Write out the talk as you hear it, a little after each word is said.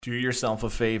Do yourself a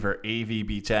favor.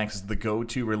 AVB Tax is the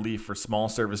go-to relief for small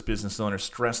service business owners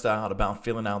stressed out about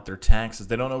filling out their taxes.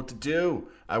 They don't know what to do.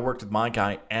 I worked with my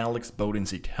guy, Alex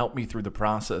Bodenseek, to help me through the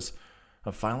process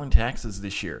of filing taxes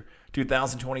this year.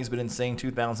 2020 has been insane.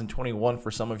 2021 for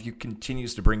some of you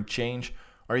continues to bring change.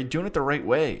 Are you doing it the right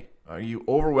way? Are you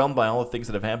overwhelmed by all the things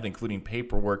that have happened, including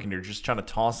paperwork, and you're just trying to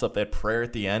toss up that prayer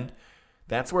at the end?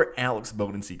 That's where Alex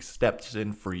Bodenseek steps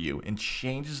in for you and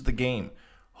changes the game.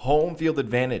 Home field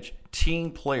advantage, team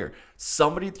player,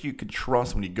 somebody that you can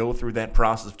trust when you go through that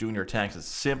process of doing your taxes.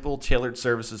 Simple, tailored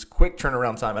services, quick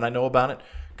turnaround time. And I know about it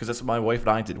because that's what my wife and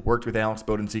I did. Worked with Alex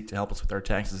Bodenseek to help us with our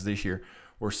taxes this year.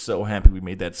 We're so happy we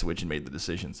made that switch and made the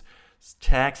decisions.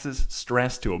 Taxes,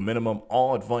 stress to a minimum,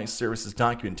 all advice, services,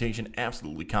 documentation,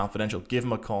 absolutely confidential. Give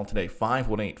them a call today,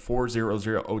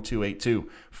 518-400-0282,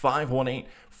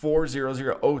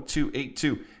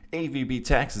 518-400-0282. AVB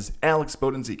Taxes, Alex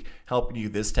Bodenseek, helping you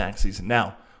this tax season.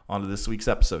 Now, on to this week's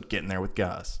episode, Getting There with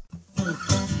Gaz. Getting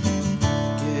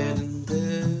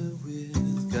there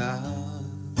with Gaz.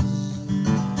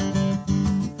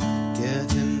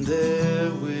 Getting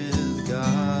there with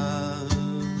Gaz.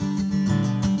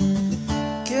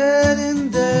 Getting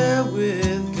there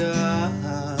with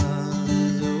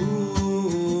Gaz.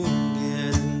 Ooh,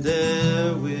 getting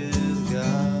there with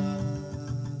Gaz.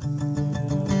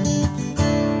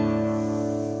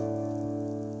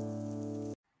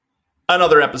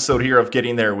 Another episode here of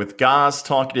Getting There with Gaz,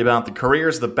 talking about the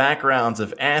careers, the backgrounds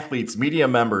of athletes, media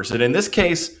members, and in this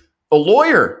case, a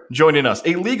lawyer joining us,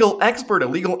 a legal expert, a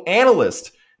legal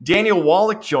analyst. Daniel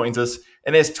Wallach joins us,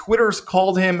 and as Twitter's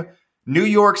called him, New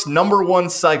York's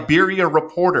 #1 Siberia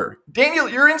reporter. Daniel,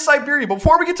 you're in Siberia.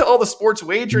 Before we get to all the sports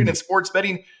wagering and sports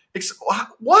betting,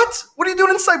 what? What are you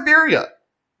doing in Siberia?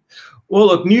 Well,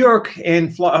 look, New York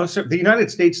and the United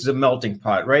States is a melting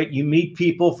pot, right? You meet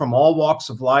people from all walks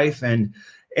of life. And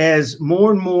as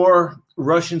more and more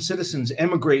Russian citizens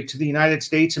emigrate to the United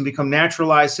States and become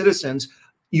naturalized citizens,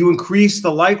 you increase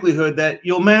the likelihood that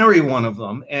you'll marry one of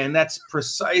them. And that's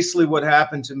precisely what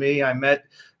happened to me. I met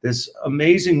this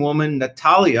amazing woman,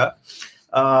 Natalia.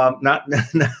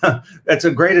 That's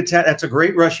a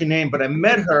great Russian name, but I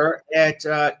met her at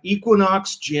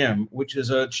Equinox Gym, which is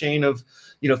a chain of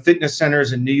fitness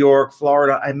centers in New York,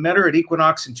 Florida. I met her at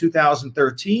Equinox in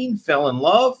 2013, fell in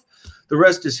love. The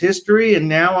rest is history. And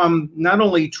now I'm not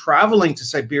only traveling to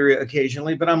Siberia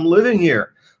occasionally, but I'm living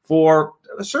here for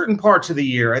certain parts of the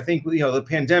year. I think, the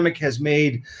pandemic has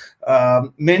made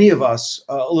many of us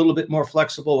a little bit more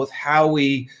flexible with how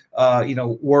we,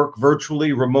 work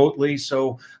virtually, remotely.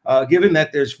 So given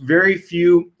that there's very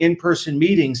few in-person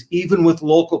meetings, even with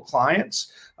local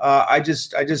clients, I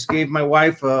just gave my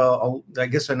wife, a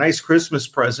nice Christmas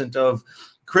present of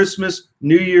Christmas,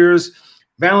 New Year's,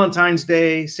 Valentine's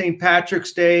Day, St.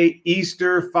 Patrick's Day,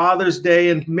 Easter, Father's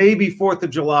Day, and maybe 4th of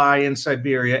July in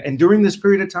Siberia. And during this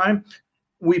period of time,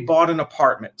 we bought an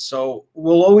apartment. So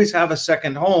we'll always have a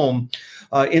second home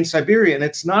in Siberia. And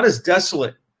it's not as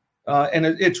desolate. And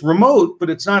it's remote,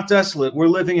 but it's not desolate. We're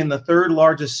living in the third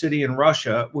largest city in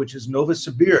Russia, which is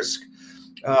Novosibirsk.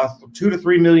 2 to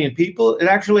 3 million people. It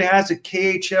actually has a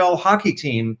KHL hockey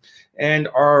team, and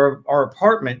our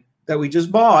apartment that we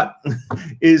just bought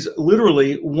is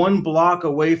literally 1 block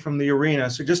away from the arena.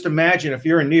 So just imagine if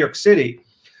you're in New York City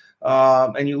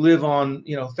and you live on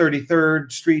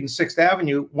 33rd Street and 6th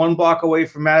Avenue, 1 block away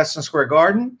from Madison Square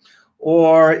Garden,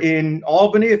 or in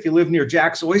Albany, if you live near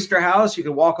Jack's Oyster House, you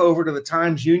can walk over to the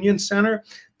Times Union Center.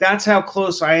 That's how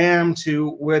close I am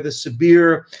to where the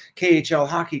Sibir KHL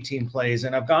hockey team plays.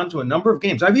 And I've gone to a number of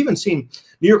games. I've even seen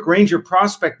New York Ranger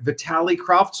prospect Vitaly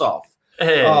Kravtsov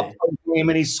play the game,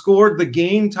 and he scored the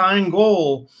game-tying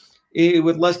goal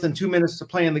with less than 2 minutes to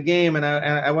play in the game. And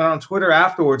I went on Twitter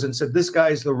afterwards and said, this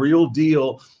guy's the real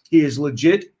deal. He is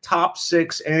legit top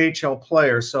 6 NHL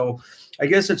player. So I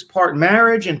guess it's part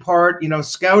marriage and part,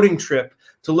 scouting trip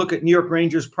to look at New York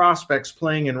Rangers prospects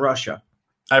playing in Russia.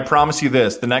 I promise you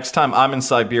this, the next time I'm in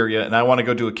Siberia and I want to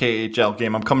go to a KHL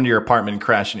game, I'm coming to your apartment and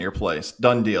crashing at your place.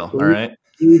 Done deal, all right?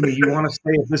 You want to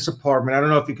stay at this apartment. I don't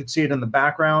know if you could see it in the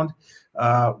background.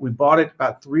 We bought it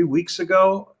about 3 weeks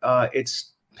ago.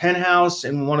 It's penthouse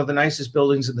in one of the nicest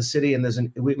buildings in the city,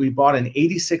 and we bought an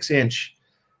 86-inch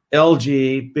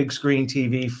LG big screen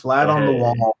TV, flat on the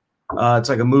wall. It's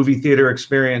like a movie theater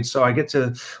experience. So I get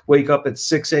to wake up at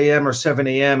 6 a.m. or 7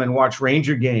 a.m. and watch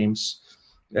Ranger games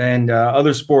and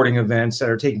other sporting events that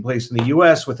are taking place in the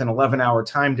U.S. with an 11-hour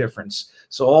time difference.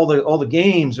 So all the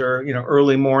games are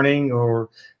early morning or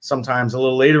sometimes a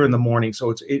little later in the morning.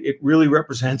 So it really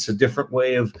represents a different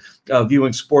way of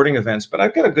viewing sporting events. But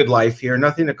I've got a good life here,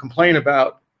 nothing to complain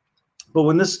about. But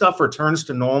when this stuff returns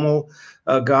to normal,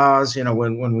 Gaz,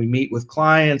 when we meet with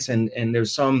clients and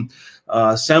there's some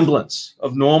semblance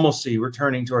of normalcy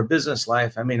returning to our business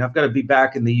life, I mean, I've got to be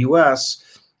back in the U.S.,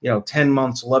 10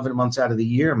 months, 11 months out of the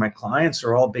year. My clients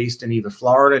are all based in either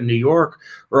Florida, New York,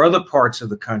 or other parts of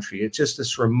the country. It's just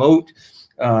this remote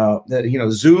that,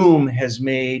 Zoom has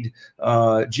made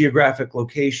geographic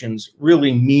locations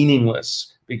really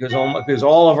meaningless because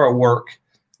all of our work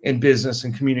in business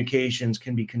and communications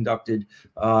can be conducted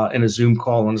in a Zoom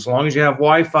call. And as long as you have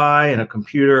Wi-Fi and a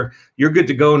computer, you're good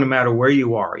to go no matter where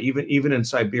you are, even in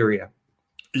Siberia.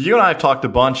 You and I have talked a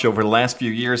bunch over the last few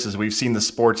years as we've seen the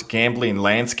sports gambling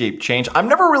landscape change. I've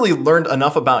never really learned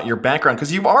enough about your background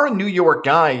because you are a New York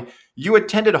guy. You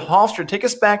attended Hofstra. Take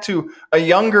us back to a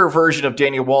younger version of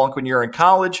Daniel Wallach when you were in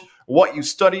college, what you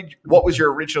studied, what was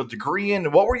your original degree in,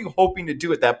 and what were you hoping to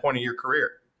do at that point in your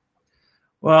career?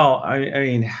 Well,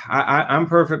 I'm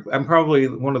perfect. I'm probably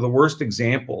one of the worst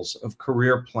examples of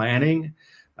career planning.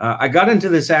 I got into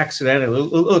this accidentally.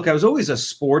 Look, I was always a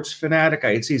sports fanatic.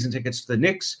 I had season tickets to the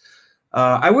Knicks.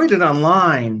 I waited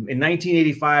online in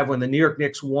 1985 when the New York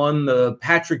Knicks won the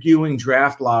Patrick Ewing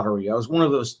draft lottery. I was one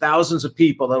of those thousands of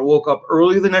people that woke up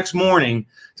early the next morning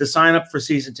to sign up for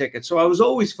season tickets. So I was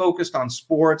always focused on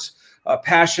sports,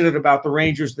 passionate about the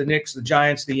Rangers, the Knicks, the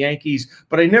Giants, the Yankees,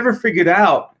 but I never figured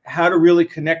out how to really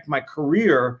connect my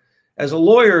career as a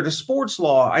lawyer to sports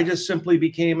law. I just simply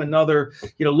became another,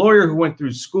 lawyer who went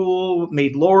through school,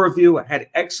 made law review, had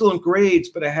excellent grades,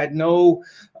 but I had no,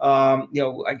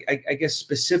 I guess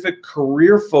specific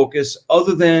career focus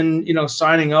other than,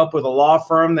 signing up with a law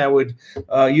firm that would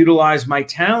utilize my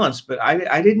talents. But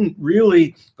I didn't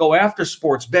really go after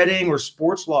sports betting or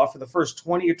sports law for the first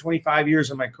 20 or 25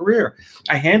 years of my career.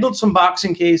 I handled some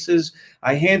boxing cases.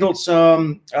 I handled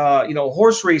some,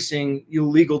 horse racing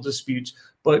legal disputes.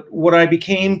 But what I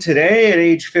became today at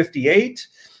age 58,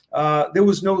 there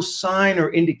was no sign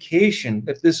or indication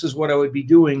that this is what I would be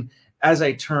doing as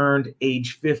I turned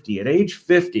age 50. At age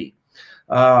 50,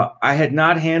 I had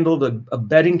not handled a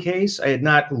betting case. I had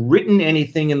not written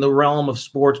anything in the realm of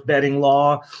sports betting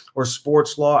law or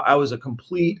sports law. I was a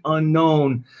complete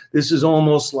unknown. This is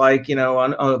almost like,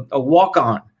 a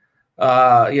walk-on.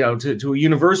 To a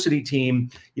university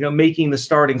team, making the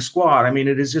starting squad. I mean,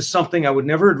 it is just something I would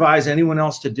never advise anyone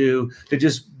else to do, to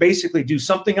just basically do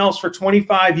something else for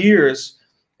 25 years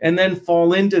and then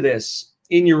fall into this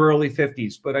in your early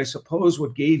 50s. But I suppose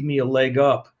what gave me a leg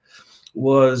up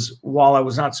was while I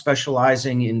was not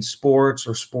specializing in sports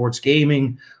or sports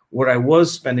gaming, what I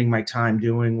was spending my time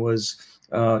doing was,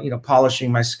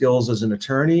 polishing my skills as an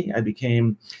attorney. I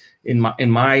became in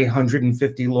my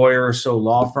 150 lawyer or so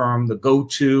law firm, the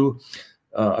go-to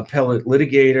appellate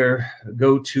litigator,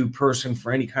 go-to person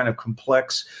for any kind of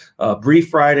complex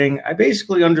brief writing. I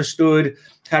basically understood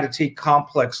how to take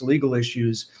complex legal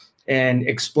issues and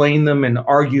explain them and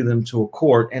argue them to a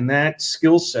court. And that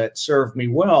skill set served me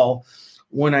well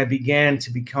when I began to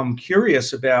become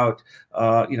curious about,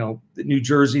 New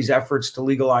Jersey's efforts to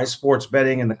legalize sports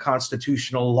betting and the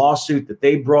constitutional lawsuit that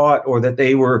they brought or that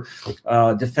they were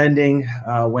defending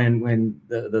when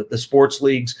the sports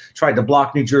leagues tried to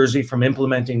block New Jersey from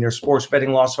implementing their sports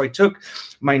betting law. So I took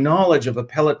my knowledge of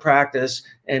appellate practice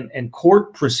and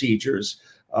court procedures,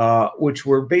 which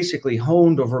were basically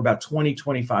honed over about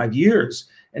 25 years.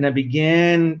 And I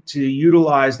began to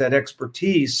utilize that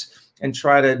expertise and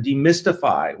try to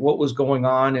demystify what was going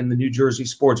on in the New Jersey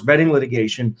sports betting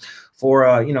litigation for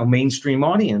a mainstream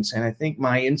audience. And I think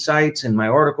my insights and my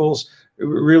articles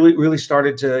really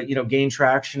started to gain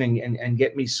traction and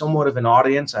get me somewhat of an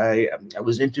audience. I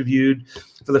was interviewed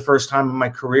for the first time in my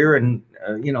career, and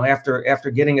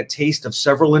after getting a taste of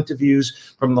several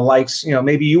interviews from the likes,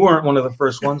 maybe you weren't one of the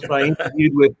first ones, but I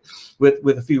interviewed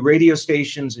with a few radio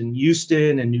stations in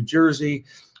Houston and New Jersey.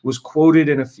 Was quoted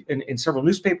in several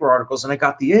newspaper articles, and I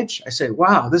got the itch. I said,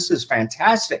 wow, this is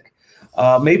fantastic.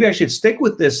 Maybe I should stick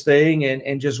with this thing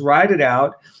and just ride it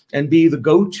out and be the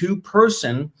go-to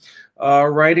person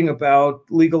writing about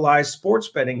legalized sports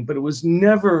betting. But it was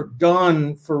never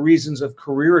done for reasons of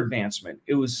career advancement.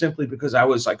 It was simply because I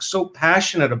was so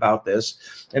passionate about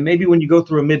this. And maybe when you go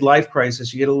through a midlife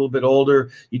crisis, you get a little bit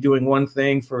older, you're doing one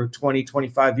thing for 20,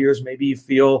 25 years, maybe you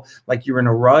feel like you're in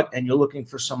a rut and you're looking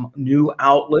for some new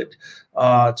outlet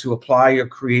to apply your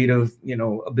creative,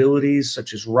 abilities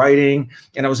such as writing.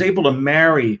 And I was able to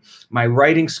marry my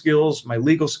writing skills, my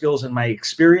legal skills, and my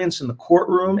experience in the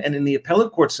courtroom and in the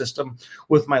appellate court system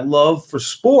with my love for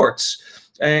sports.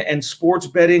 and sports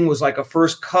betting was like a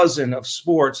first cousin of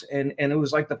sports, and it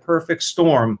was like the perfect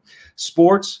storm: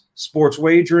 sports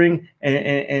wagering,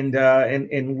 and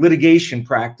litigation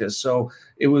practice. So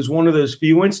it was one of those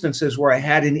few instances where I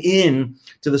had an in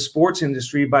to the sports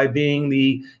industry by being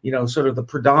the, sort of the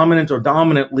predominant or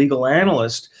dominant legal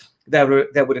analyst that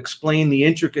would explain the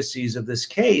intricacies of this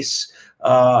case,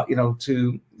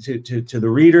 to the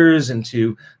readers and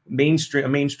to a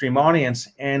mainstream audience.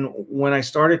 And when I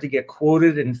started to get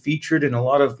quoted and featured in a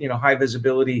lot of high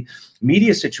visibility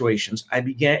media situations,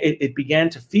 it began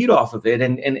to feed off of it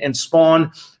and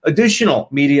spawn additional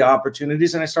media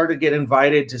opportunities. And I started to get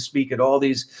invited to speak at all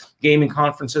these gaming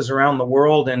conferences around the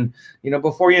world. And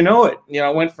before you know it, I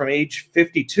went from age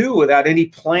 52 without any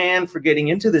plan for getting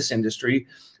into this industry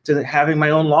to having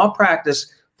my own law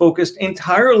practice focused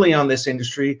entirely on this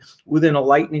industry within a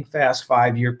lightning fast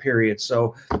 5-year period.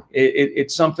 So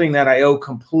it's something that I owe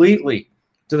completely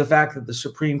to the fact that the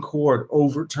Supreme Court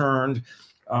overturned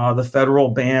the federal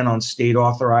ban on state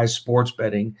authorized sports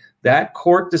betting. That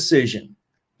court decision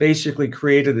basically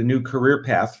created a new career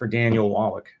path for Daniel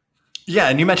Wallach. Yeah,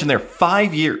 and you mentioned there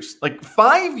 5 years. Like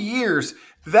 5 years,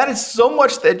 that is so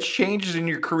much that changes in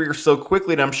your career so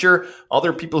quickly. And I'm sure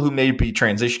other people who may be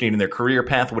transitioning in their career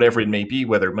path, whatever it may be,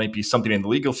 whether it might be something in the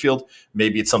legal field,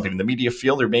 maybe it's something in the media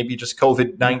field, or maybe just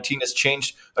COVID-19 has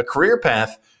changed a career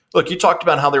path. Look, you talked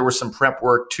about how there was some prep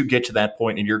work to get to that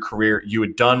point in your career. You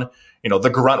had done, the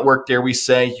grunt work, dare we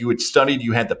say. You had studied,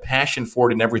 you had the passion for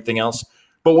it and everything else.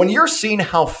 But when you're seeing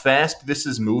how fast this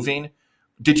is moving,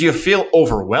 did you feel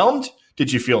overwhelmed?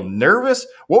 Did you feel nervous?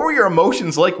 What were your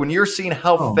emotions like when you're seeing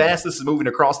how fast this is moving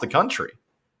across the country?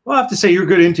 Well, I have to say you're a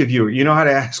good interviewer. You know how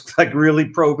to ask like really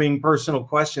probing personal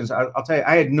questions. I'll tell you,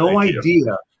 I had no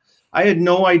idea. I had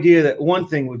no idea that one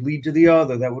thing would lead to the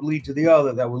other, that would lead to the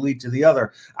other, that would lead to the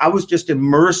other. I was just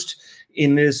immersed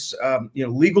in this,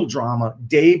 legal drama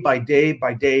day by day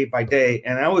by day by day,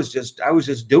 and I was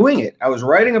just doing it. I was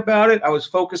writing about it. I was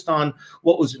focused on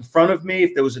what was in front of me.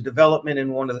 If there was a development in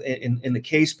in the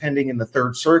case pending in the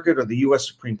Third Circuit or the U.S.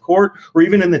 Supreme Court, or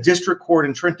even in the District Court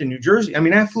in Trenton, New Jersey. I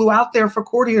mean, I flew out there for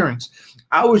court hearings.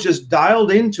 I was just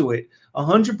dialed into it.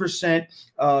 100%,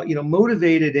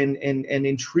 motivated and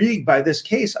intrigued by this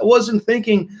case. I wasn't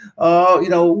thinking,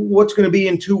 what's going to be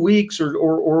in 2 weeks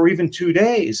or even 2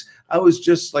 days. I was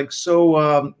just like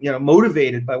so,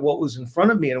 motivated by what was in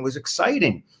front of me, and it was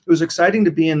exciting. It was exciting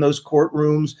to be in those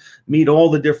courtrooms, meet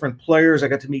all the different players. I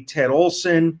got to meet Ted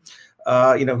Olson,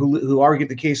 who argued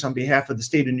the case on behalf of the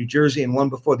state of New Jersey and won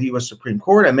before the U.S. Supreme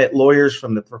Court. I met lawyers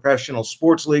from the professional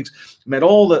sports leagues, met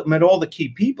all the key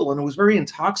people, and it was very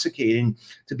intoxicating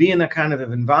to be in that kind of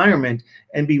environment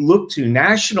and be looked to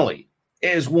nationally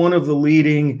as one of the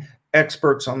leading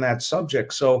experts on that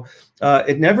subject. So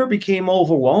it never became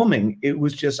overwhelming. It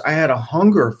was just I had a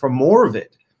hunger for more of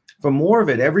it.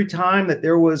 Every time that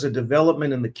there was a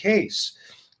development in the case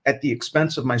at the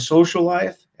expense of my social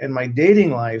life and my dating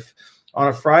life, on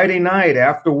a Friday night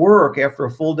after work, after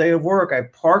a full day of work, I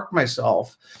parked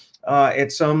myself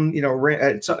at some, it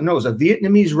was a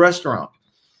Vietnamese restaurant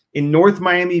in North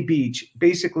Miami Beach,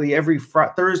 basically every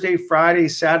Thursday, Friday,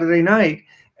 Saturday night.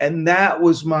 And that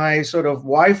was my sort of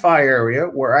Wi-Fi area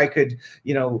where I could,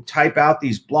 type out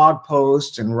these blog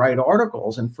posts and write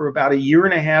articles. And for about a 1.5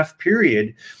 year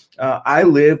period, I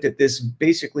lived at this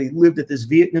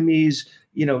Vietnamese,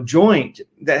 joint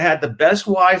that had the best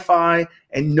Wi-Fi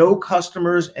and no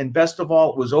customers. And best of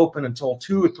all, it was open until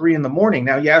 2 or 3 in the morning.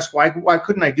 Now, you ask, why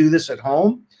couldn't I do this at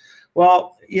home?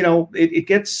 Well, it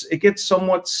gets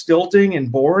somewhat stilting and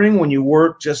boring when you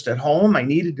work just at home. I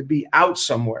needed to be out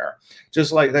somewhere,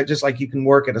 just like that, just like you can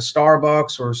work at a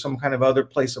Starbucks or some kind of other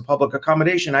place of public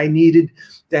accommodation. I needed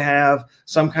to have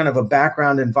some kind of a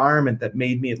background environment that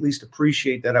made me at least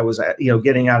appreciate that I was,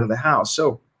 getting out of the house.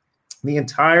 So the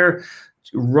entire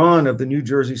run of the New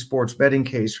Jersey sports betting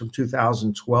case from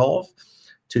 2012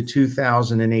 to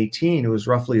 2018, it was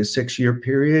roughly a 6-year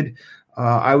period.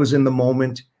 I was in the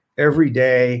moment every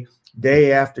day,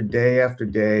 day after day after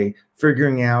day,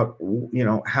 figuring out,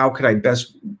 how could I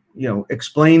best,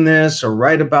 explain this or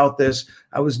write about this.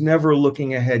 I was never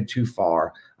looking ahead too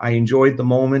far. I enjoyed the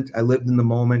moment. I lived in the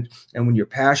moment. And when you're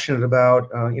passionate about,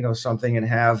 something and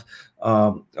have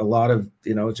a lot of,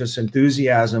 just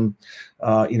enthusiasm,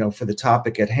 for the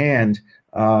topic at hand,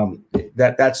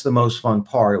 that's the most fun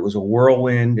part. It was a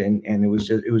whirlwind, and it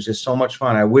was just so much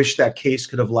fun. I wish that case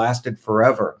could have lasted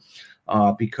forever.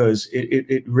 Because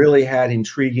it really had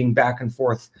intriguing back and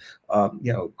forth,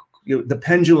 the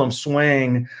pendulum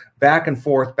swang back and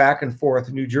forth, back and forth.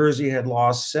 New Jersey had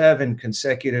lost 7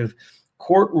 consecutive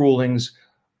court rulings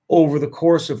over the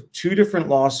course of 2 different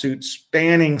lawsuits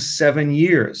spanning 7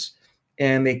 years.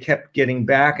 And they kept getting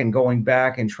back and going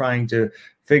back and trying to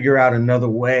figure out another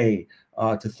way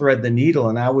to thread the needle.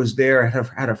 And I was there,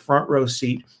 had a front row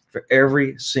seat for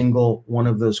every single one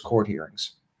of those court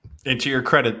hearings. And to your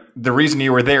credit, the reason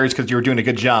you were there is because you were doing a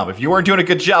good job. If you weren't doing a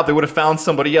good job, they would have found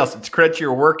somebody else. It's credit to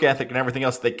your work ethic and everything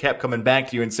else. They kept coming back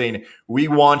to you and saying, we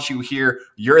want you here.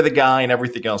 You're the guy and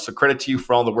everything else. So credit to you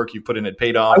for all the work you put in. It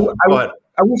paid off.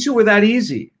 I wish it were that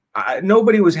easy.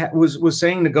 Nobody was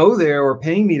saying to go there or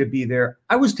paying me to be there.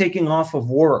 I was taking off of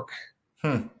work.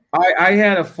 I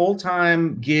had a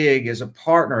full-time gig as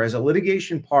a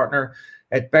litigation partner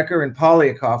at Becker and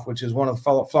Polyakoff, which is one of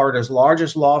Florida's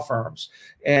largest law firms.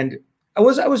 And I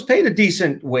was paid a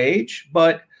decent wage,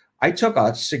 but I took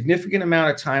a significant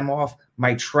amount of time off.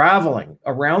 My traveling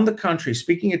around the country,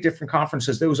 speaking at different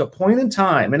conferences, there was a point in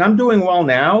time, and I'm doing well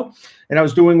now, and I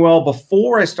was doing well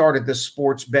before I started this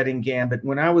sports betting gambit.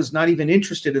 When I was not even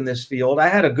interested in this field, I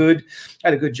had a good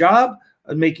job,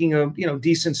 making a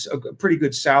pretty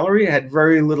good salary. I had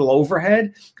very little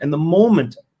overhead, and the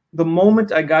moment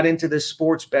I got into this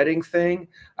sports betting thing,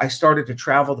 I started to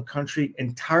travel the country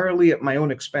entirely at my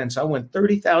own expense. I went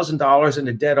 $30,000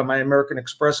 into debt on my American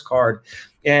Express card,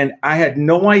 and I had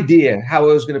no idea how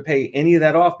I was going to pay any of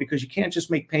that off, because you can't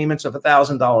just make payments of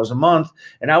 $1,000 a month.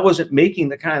 And I wasn't making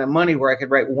the kind of money where I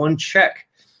could write one check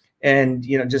and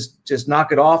just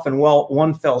knock it off in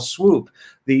one fell swoop.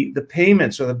 The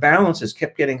payments or the balances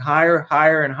kept getting higher,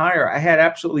 and higher. I had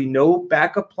absolutely no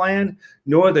backup plan,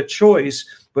 nor the choice.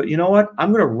 But you know what?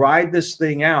 I'm going to ride this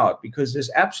thing out, because there's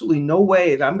absolutely no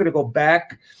way that I'm going to go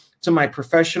back to my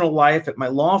professional life at my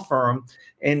law firm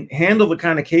and handle the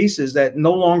kind of cases that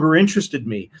no longer interested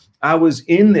me. I was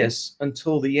in this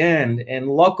until the end. And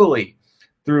luckily,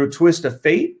 through a twist of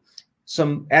fate,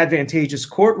 some advantageous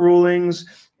court rulings,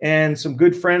 and some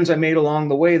good friends I made along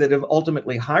the way that have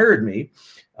ultimately hired me,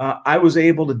 I was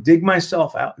able to dig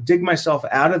myself out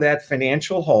of that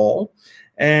financial hole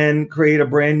and create a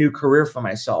brand new career for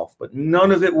myself. But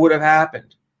none of it would have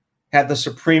happened had the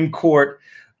Supreme Court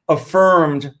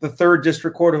affirmed the Third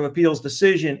District Court of Appeals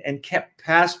decision and kept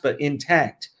PASPA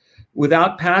intact.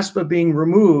 Without PASPA being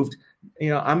removed,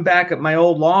 I'm back at my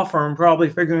old law firm, probably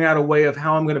figuring out a way of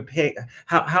how I'm going to pay.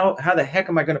 How the heck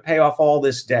am I going to pay off all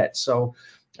this debt? So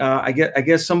I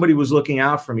guess somebody was looking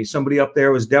out for me. Somebody up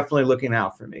there was definitely looking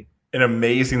out for me. An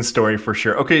amazing story for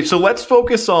sure. Okay, so let's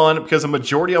focus on, because a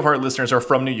majority of our listeners are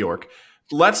from New York,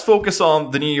 let's focus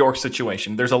on the New York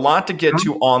situation. There's a lot to get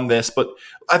to on this, but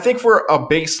I think for a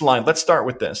baseline, let's start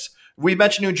with this. We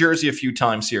mentioned New Jersey a few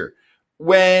times here.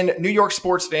 When New York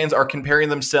sports fans are comparing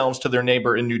themselves to their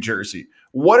neighbor in New Jersey,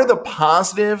 what are the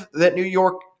positive that New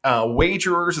York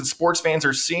wagerers and sports fans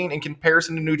are seeing in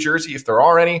comparison to New Jersey, if there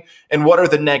are any? And what are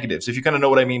the negatives, if you kind of know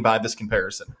what I mean by this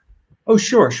comparison? Oh,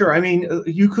 sure. I mean,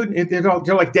 you couldn't, they're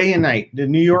like day and night. The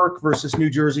New York versus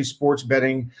New Jersey sports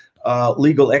betting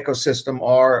legal ecosystem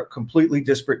are completely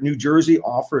disparate. New Jersey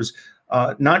offers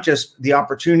not just the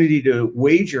opportunity to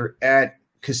wager at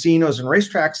casinos and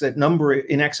racetracks that number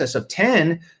in excess of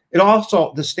 10.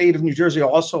 The state of New Jersey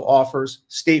also offers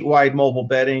statewide mobile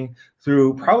betting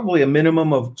through probably a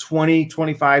minimum of 20,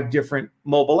 25 different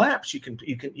mobile apps.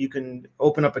 You can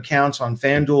open up accounts on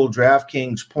FanDuel,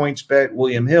 DraftKings, PointsBet,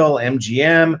 William Hill,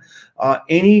 MGM.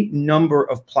 Any number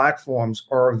of platforms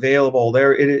are available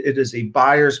there. It is a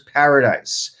buyer's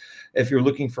paradise. If you're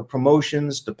looking for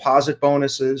promotions, deposit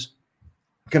bonuses,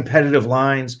 competitive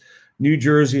lines, New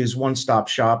Jersey is one-stop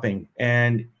shopping,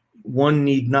 and one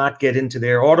need not get into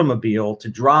their automobile to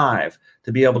drive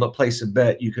to be able to place a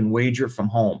bet. You can wager from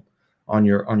home on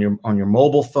your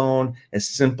mobile phone, as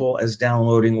simple as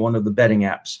downloading one of the betting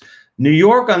apps. New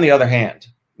York, on the other hand,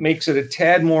 makes it a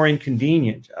tad more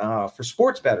inconvenient for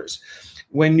sports bettors.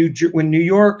 When New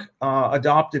York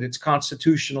adopted its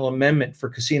constitutional amendment for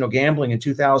casino gambling in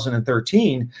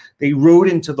 2013, they wrote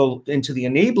into the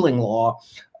enabling law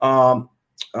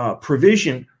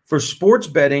provision for sports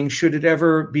betting, should it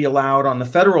ever be allowed on the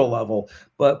federal level.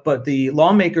 But the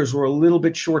lawmakers were a little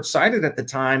bit short-sighted at the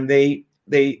time. They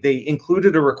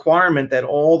included a requirement that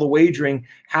all the wagering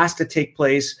has to take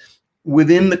place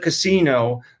within the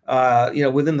casino,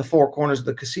 within the four corners of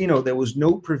the casino. There was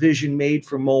no provision made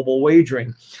for mobile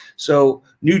wagering. So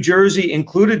New Jersey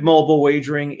included mobile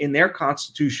wagering in their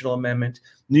constitutional amendment.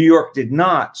 New York did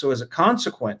not. So as a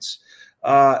consequence,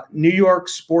 New York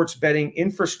sports betting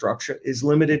infrastructure is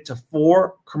limited to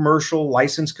 4 commercial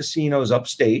licensed casinos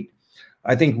upstate.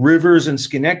 I think Rivers and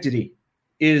Schenectady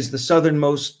is the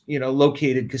southernmost,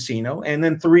 located casino, and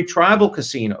then 3 tribal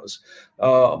casinos,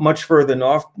 much further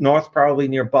north, probably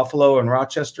near Buffalo and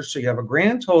Rochester. So you have a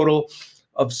grand total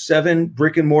of 7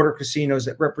 brick and mortar casinos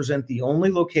that represent the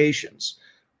only locations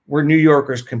where New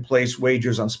Yorkers can place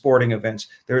wagers on sporting events.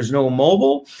 There is no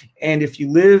mobile. And if you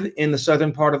live in the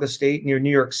southern part of the state near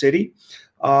New York City,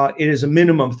 it is a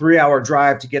minimum 3-hour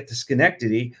drive to get to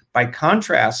Schenectady. By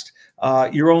contrast,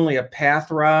 you're only a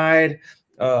path ride,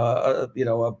 a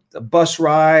bus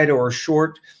ride, or a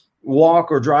short walk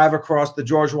or drive across the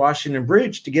George Washington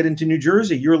Bridge to get into New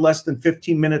Jersey. You're less than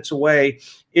 15 minutes away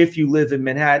if you live in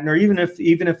Manhattan, or even if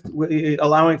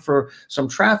allowing for some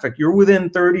traffic, you're within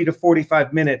 30 to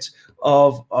 45 minutes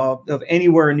of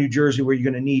anywhere in New Jersey where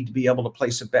you're going to need to be able to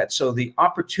place a bet. So the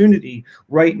opportunity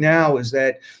right now is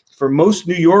that for most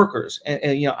New Yorkers,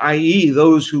 and i.e.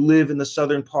 those who live in the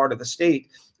southern part of the state,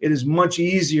 it is much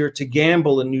easier to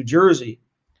gamble in New Jersey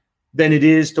than it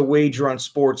is to wager on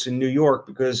sports in New York,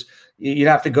 because you'd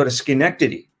have to go to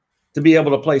Schenectady to be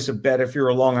able to place a bet if you're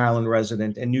a Long Island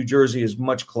resident, and New Jersey is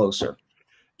much closer.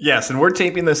 Yes, and we're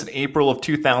taping this in April of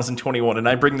 2021, and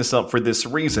I bring this up for this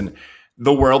reason.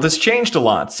 The world has changed a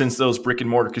lot since those brick and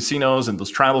mortar casinos and those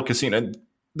tribal casinos.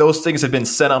 Those things have been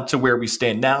set up to where we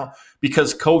stand now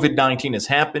because COVID-19 has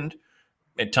happened.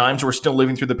 At times, we're still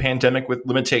living through the pandemic with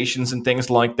limitations and things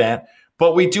like that.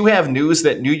 But we do have news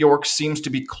that New York seems to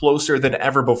be closer than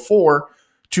ever before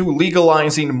to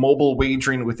legalizing mobile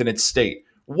wagering within its state.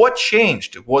 What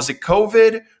changed? Was it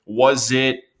COVID? Was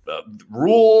it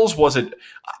rules? Was it?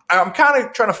 I'm kind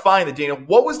of trying to find it, Daniel.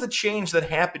 What was the change that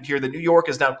happened here that New York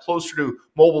is now closer to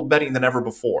mobile betting than ever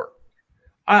before?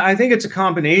 I think it's a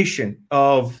combination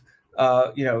of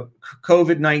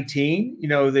COVID-19,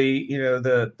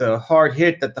 the hard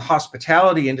hit that the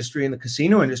hospitality industry and the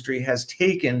casino industry has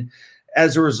taken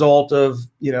as a result of,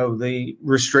 the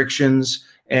restrictions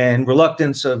and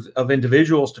reluctance of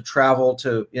individuals to travel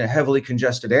to heavily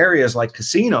congested areas like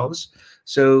casinos.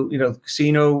 So,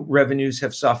 casino revenues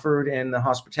have suffered and the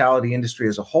hospitality industry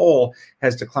as a whole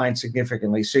has declined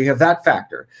significantly. So you have that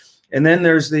factor. And then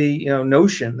there's the,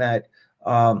 notion that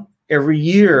every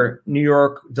year New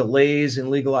York delays in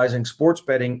legalizing sports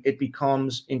betting, it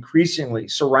becomes increasingly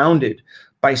surrounded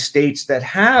by states that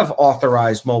have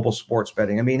authorized mobile sports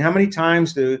betting. I mean, how many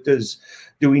times do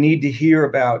we need to hear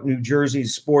about New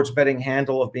Jersey's sports betting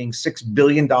handle of being $6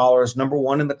 billion, number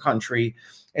one in the country,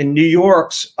 and New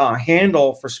York's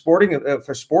handle for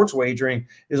sports wagering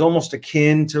is almost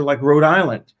akin to like Rhode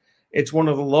Island. It's one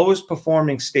of the lowest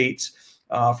performing states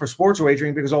for sports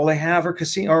wagering because all they have are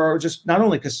not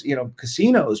only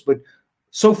casinos, but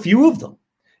so few of them.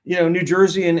 New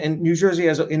Jersey and New Jersey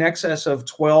has in excess of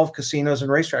 12 casinos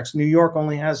and racetracks. New York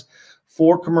only has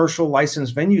 4 commercial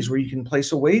licensed venues where you can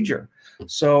place a wager.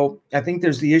 So I think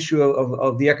there's the issue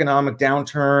of the economic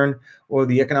downturn or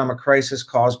the economic crisis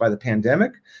caused by the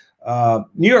pandemic.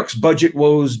 New York's budget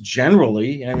woes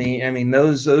generally. I mean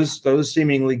those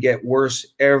seemingly get worse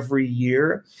every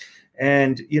year.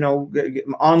 And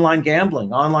online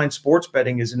gambling, online sports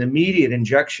betting is an immediate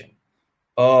injection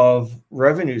of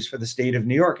revenues for the state of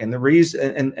New York. And the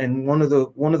reason and one of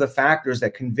the factors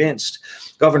that convinced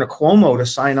Governor Cuomo to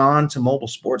sign on to mobile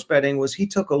sports betting was he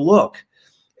took a look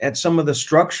at some of the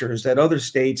structures that other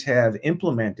states have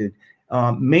implemented,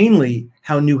 mainly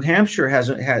how New Hampshire has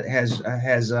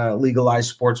legalized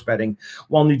sports betting,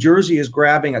 while New Jersey is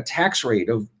grabbing a tax rate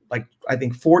of I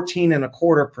think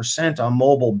 14.25% on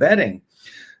mobile betting.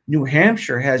 New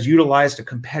Hampshire has utilized a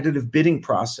competitive bidding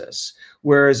process,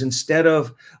 whereas instead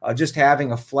of just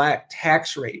having a flat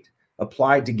tax rate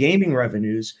applied to gaming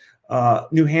revenues,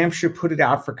 New Hampshire put it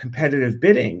out for competitive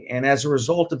bidding. And as a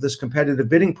result of this competitive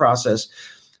bidding process,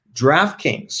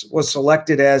 DraftKings was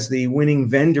selected as the winning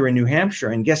vendor in New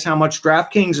Hampshire. And guess how much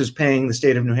DraftKings is paying the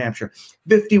state of New Hampshire?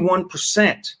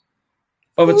 51%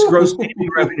 of its gross gaming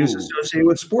revenues associated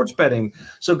with sports betting.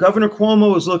 So Governor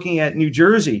Cuomo is looking at New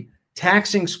Jersey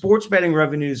taxing sports betting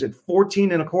revenues at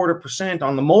 14.25%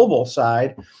 on the mobile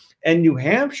side, and New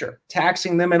Hampshire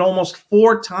taxing them at almost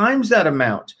 4 times that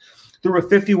amount through a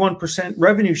 51%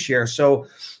 revenue share. So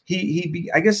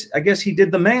I guess he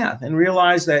did the math and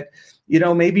realized that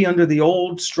maybe under the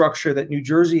old structure that New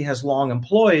Jersey has long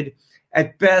employed,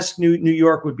 at best New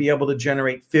York would be able to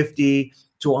generate $50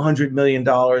 to $100 million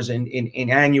in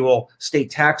annual state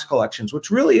tax collections,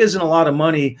 which really isn't a lot of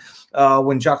money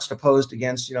when juxtaposed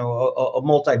against a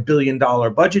multi-billion-dollar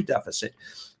budget deficit.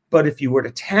 But if you were to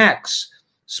tax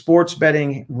sports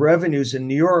betting revenues in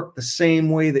New York the same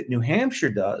way that New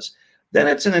Hampshire does, then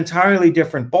it's an entirely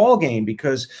different ballgame.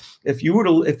 Because if you were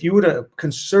to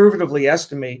conservatively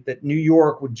estimate that New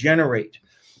York would generate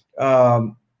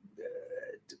 $12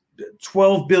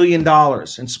 billion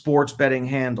in sports betting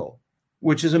handle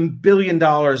which is $1 billion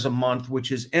a month,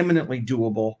 which is eminently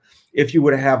doable if you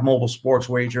were to have mobile sports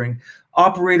wagering.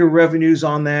 Operator revenues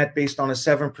on that, based on a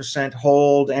 7%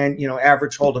 hold and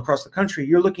average hold across the country,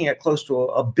 you're looking at close to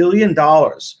 $1 billion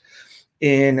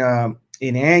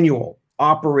in annual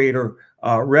operator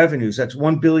revenues. That's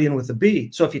 1 billion with a B.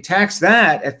 So if you tax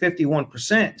that at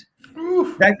 51%,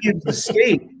 that gives the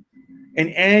state an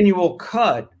annual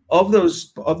cut of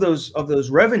those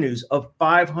revenues of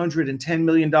 $510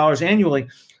 million annually,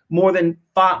 more than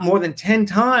 10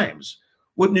 times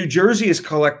what New Jersey is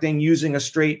collecting using a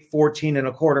straight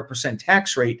 14.25%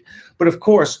 tax rate. But of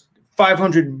course,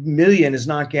 500 million is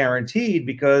not guaranteed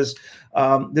because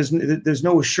there's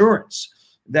no assurance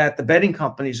that the betting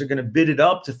companies are going to bid it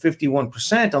up to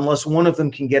 51% unless one of them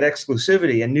can get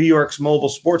exclusivity. And New York's mobile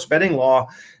sports betting law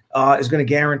is going to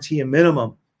guarantee a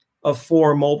minimum of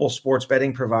 4 mobile sports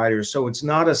betting providers. So it's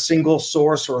not a single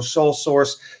source or a sole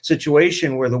source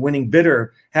situation where the winning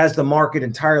bidder has the market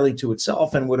entirely to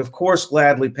itself and would, of course,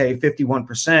 gladly pay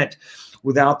 51%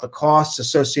 without the costs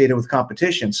associated with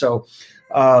competition. So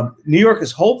New York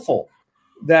is hopeful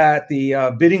that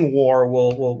the bidding war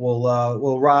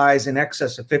will rise in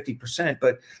excess of 50%,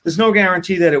 but there's no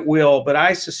guarantee that it will. But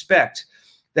I suspect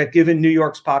that given New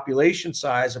York's population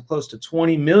size of close to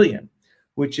 20 million,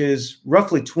 which is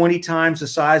roughly 20 times the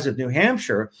size of New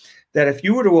Hampshire, that if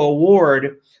you were to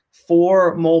award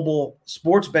 4 mobile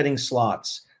sports betting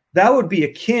slots, that would be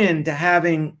akin to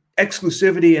having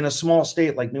exclusivity in a small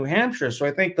state like New Hampshire. So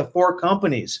I think the 4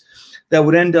 companies that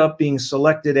would end up being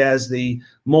selected as the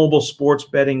mobile sports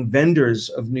betting vendors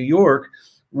of New York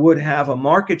would have a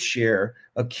market share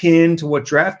akin to what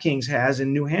DraftKings has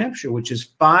in New Hampshire, which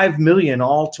is 5 million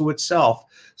all to itself.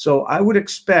 So I would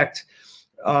expect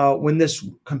when this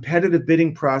competitive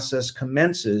bidding process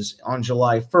commences on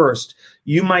July 1st,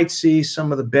 you might see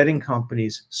some of the betting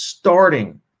companies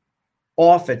starting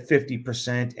off at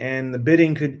 50%, and the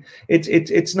bidding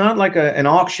it's not like an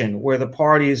auction where the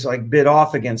parties like bid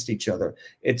off against each other.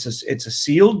 It's a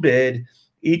sealed bid.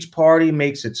 Each party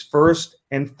makes its first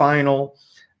and final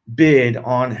bid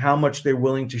on how much they're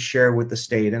willing to share with the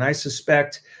state. And I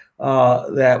suspect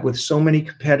that with so many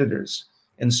competitors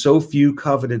and so few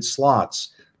coveted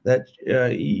slots, that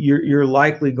you're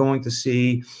likely going to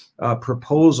see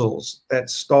proposals that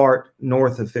start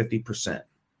north of 50%.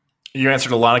 You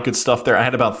answered a lot of good stuff there. I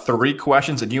had about 3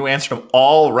 questions, and you answered them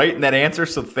all right in that answer,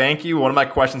 so thank you. One of my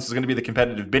questions is going to be the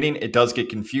competitive bidding. It does get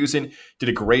confusing. Did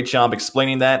a great job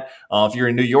explaining that. If you're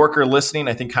a New Yorker listening,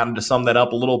 I think kind of to sum that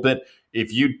up a little bit,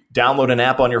 if you download an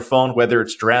app on your phone, whether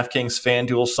it's DraftKings,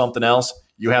 FanDuel, something else,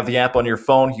 you have the app on your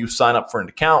phone, you sign up for an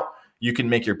account, you can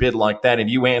make your bid like that, and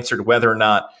you answered whether or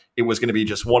not it was going to be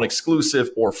just 1 exclusive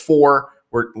or 4.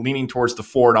 We're leaning towards the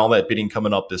 4 and all that bidding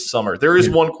coming up this summer. There is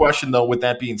one question, though, with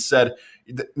that being said.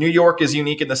 New York is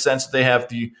unique in the sense that they have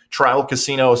the tribal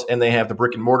casinos and they have the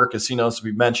brick and mortar casinos.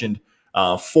 We've mentioned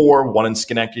 4, one in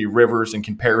Schenectady Rivers, in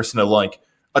comparison to like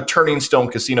a Turning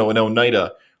Stone casino in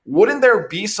Oneida. Wouldn't there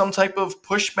be some type of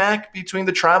pushback between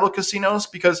the tribal casinos?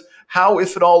 Because how,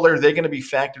 if at all, are they going to be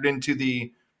factored into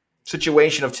the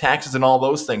situation of taxes and all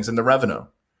those things and the revenue?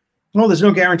 Well, there's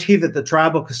no guarantee that the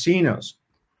tribal casinos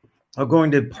are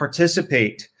going to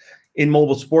participate in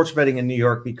mobile sports betting in New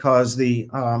York because the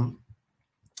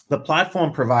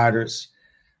platform providers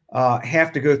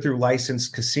have to go through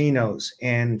licensed casinos,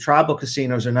 and tribal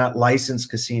casinos are not licensed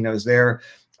casinos. They're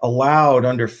allowed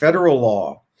under federal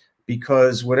law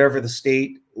because whatever the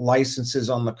state licenses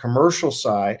on the commercial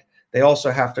side, they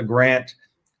also have to grant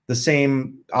the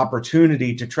same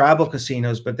opportunity to tribal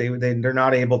casinos, but they're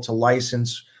not able to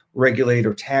license, regulate,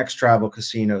 or tax tribal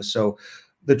casinos. So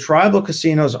the tribal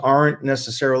casinos aren't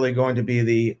necessarily going to be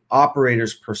the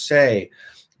operators per se,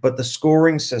 but the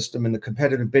scoring system and the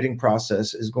competitive bidding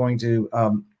process is going to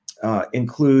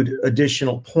include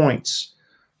additional points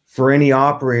for any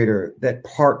operator that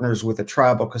partners with a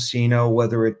tribal casino,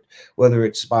 whether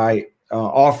it's by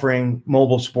offering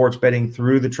mobile sports betting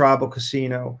through the tribal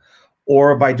casino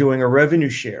or by doing a revenue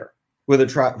share with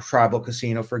a tribal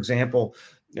casino. For example,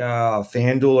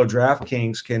 FanDuel or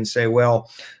DraftKings can say, well,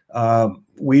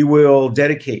 we will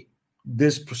dedicate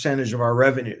this percentage of our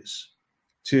revenues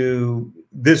to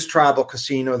this tribal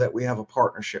casino that we have a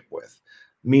partnership with,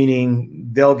 meaning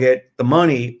they'll get the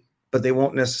money, but they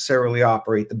won't necessarily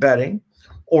operate the betting.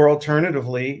 Or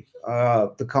alternatively,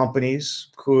 the companies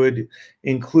could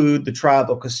include the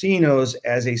tribal casinos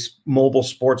as a mobile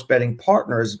sports betting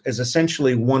partners, as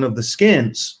essentially one of the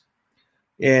skins.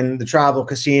 And the tribal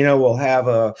casino will have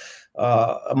a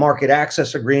market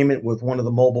access agreement with one of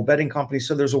the mobile betting companies.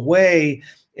 So there's a way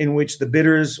in which the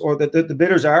bidders or the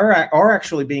bidders are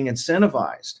actually being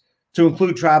incentivized to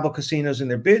include tribal casinos in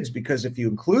their bids, because if you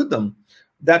include them,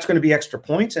 that's going to be extra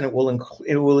points, and it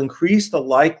will increase the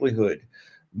likelihood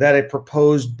that a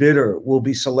proposed bidder will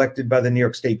be selected by the New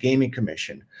York State Gaming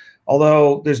Commission.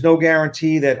 Although there's no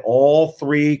guarantee that all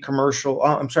three there's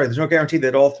no guarantee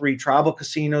that all three tribal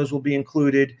casinos will be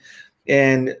included.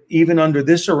 And even under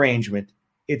this arrangement,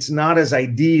 it's not as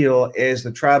ideal as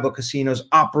the tribal casinos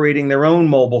operating their own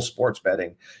mobile sports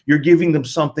betting. You're giving them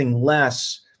something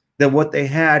less than what they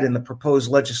had in the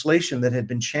proposed legislation that had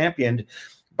been championed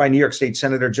by New York State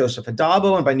Senator Joseph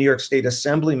Addabbo and by New York State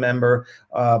Assembly member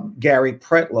Gary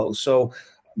Pretlow. So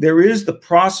there is the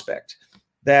prospect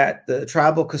that the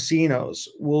tribal casinos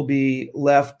will be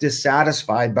left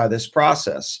dissatisfied by this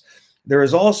process. There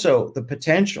is also the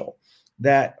potential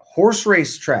that horse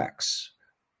race tracks,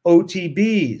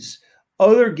 OTBs,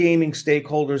 other gaming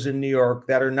stakeholders in New York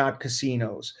that are not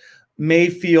casinos may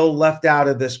feel left out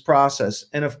of this process.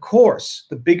 And of course,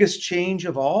 the biggest change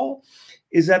of all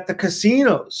is that the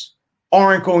casinos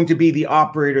aren't going to be the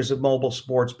operators of mobile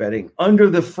sports betting. Under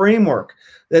the framework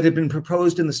that had been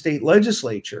proposed in the state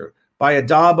legislature by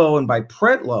Addabbo and by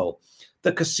Pretlow,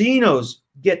 the casinos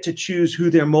get to choose who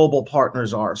their mobile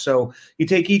partners are. So you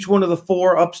take each one of the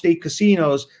 4 upstate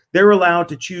casinos, they're allowed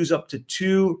to choose up to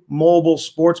 2 mobile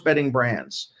sports betting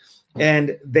brands.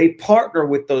 And they partner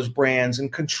with those brands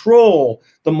and control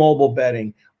the mobile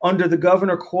betting. Under the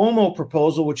Governor Cuomo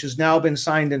proposal, which has now been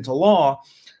signed into law,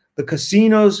 the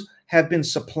casinos have been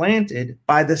supplanted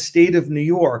by the state of New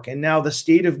York. And now the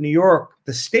state of New York,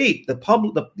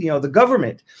 the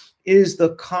government is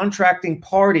the contracting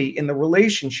party in the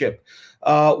relationship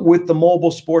with the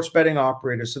mobile sports betting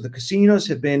operators. So the casinos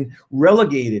have been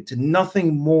relegated to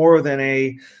nothing more than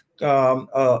a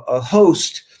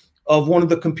host of one of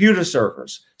the computer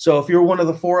servers. So if you're one of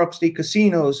the 4 upstate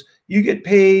casinos, you get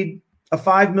paid a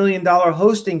 $5 million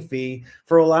hosting fee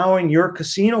for allowing your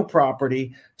casino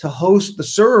property to host the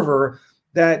server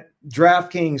that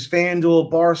DraftKings, FanDuel,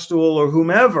 Barstool, or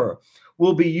whomever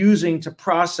will be using to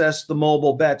process the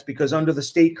mobile bets, because under the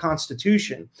state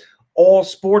constitution, all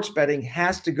sports betting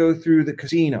has to go through the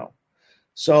casino.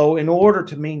 So in order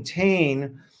to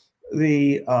maintain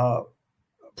the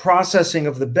processing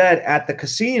of the bet at the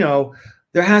casino,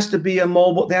 there has to be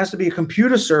a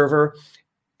computer server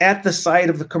at the site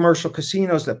of the commercial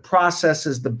casinos that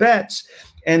processes the bets.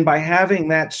 And by having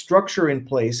that structure in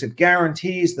place, it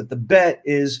guarantees that the bet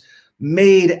is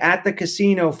made at the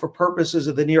casino for purposes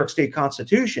of the New York State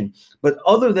Constitution. But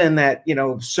other than that,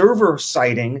 server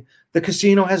siting, the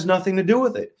casino has nothing to do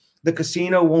with it. The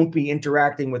casino won't be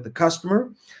interacting with the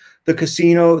customer. The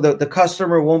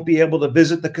customer won't be able to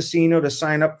visit the casino to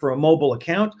sign up for a mobile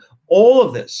account. All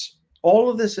of this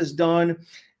is done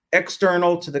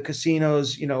external to the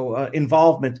casino's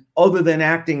involvement, other than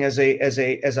acting as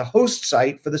a host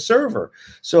site for the server.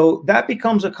 So that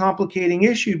becomes a complicating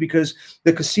issue, because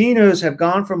the casinos have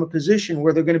gone from a position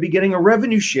where they're going to be getting a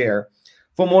revenue share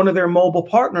from one of their mobile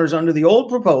partners under the old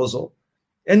proposal,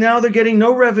 and now they're getting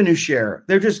no revenue share.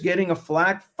 They're just getting a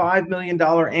flat $5 million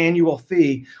annual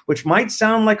fee, which might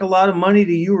sound like a lot of money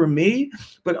to you or me,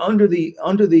 but under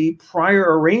the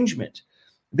prior arrangement,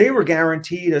 they were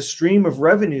guaranteed a stream of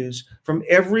revenues from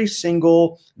every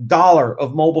single dollar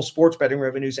of mobile sports betting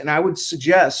revenues. And I would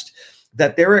suggest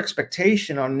that their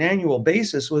expectation on an annual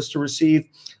basis was to receive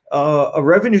a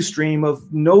revenue stream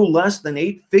of no less than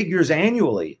 8 figures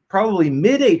annually, probably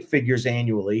mid 8 figures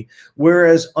annually,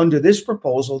 whereas under this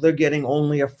proposal, they're getting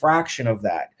only a fraction of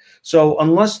that. So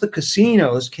unless the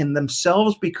casinos can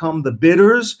themselves become the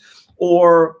bidders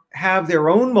or have their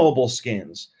own mobile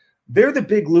skins, they're the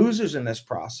big losers in this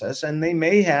process, and they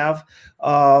may have,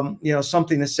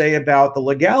 something to say about the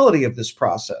legality of this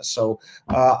process. So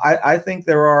I think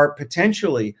there are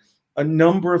potentially a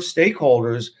number of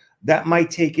stakeholders that might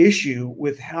take issue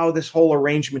with how this whole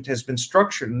arrangement has been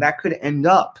structured, and that could end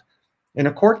up in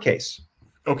a court case.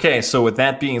 Okay, so with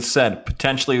that being said,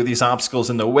 potentially with these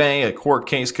obstacles in the way, a court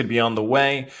case could be on the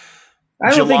way.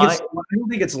 I don't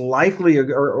think it's likely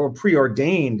or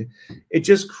preordained. It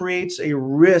just creates a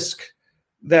risk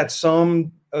that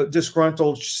some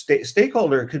disgruntled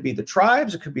stakeholder, it could be the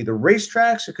tribes, it could be the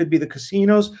racetracks, it could be the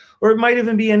casinos, or it might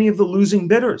even be any of the losing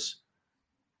bidders.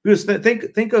 Because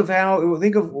think of how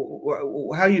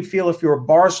you'd feel if you're a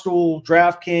Barstool,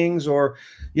 DraftKings, or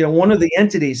one of the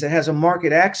entities that has a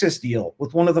market access deal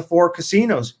with one of the 4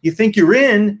 casinos. You think you're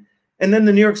in, and then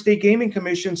the New York State Gaming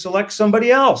Commission selects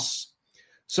somebody else.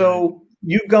 So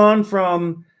you've gone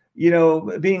from,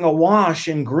 being awash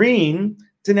in green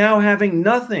to now having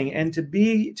nothing, and to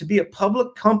be a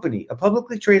public company, a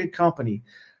publicly traded company,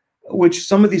 which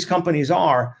some of these companies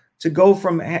are, to go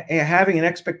from having an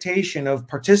expectation of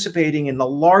participating in the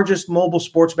largest mobile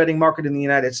sports betting market in the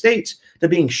United States to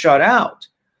being shut out.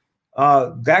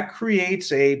 That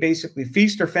creates a basically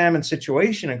feast or famine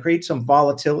situation and creates some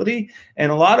volatility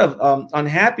and a lot of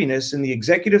unhappiness in the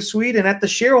executive suite and at the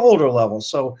shareholder level.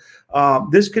 So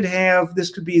this could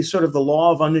be sort of the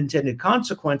law of unintended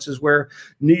consequences, where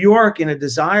New York, in a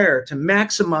desire to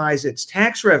maximize its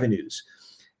tax revenues,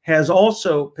 has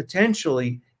also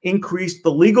potentially increased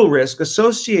the legal risk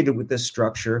associated with this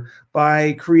structure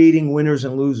by creating winners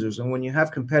and losers. And when you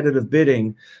have competitive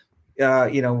bidding,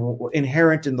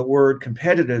 inherent in the word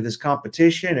competitive is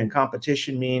competition, and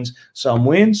competition means some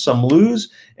win, some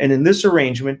lose. And in this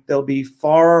arrangement, there'll be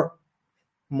far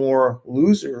more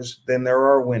losers than there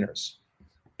are winners.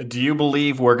 Do you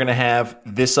believe we're going to have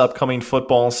this upcoming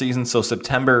football season, so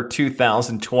September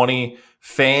 2020,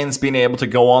 fans being able to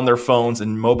go on their phones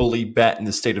and mobily bet in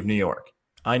the state of New York?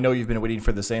 I know you've been waiting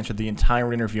for this answer the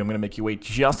entire interview. I'm going to make you wait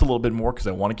just a little bit more because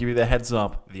I want to give you the heads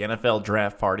up. The NFL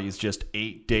Draft Party is just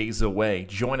 8 days away.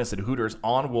 Join us at Hooters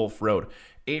on Wolf Road,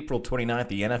 April 29th,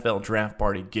 the NFL Draft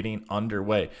Party getting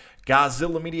underway.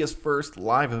 Godzilla Media's first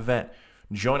live event.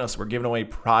 Join us. We're giving away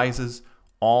prizes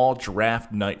all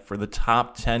draft night for the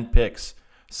top 10 picks.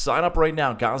 Sign up right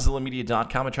now,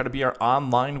 GodzillaMedia.com, and try to be our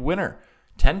online winner.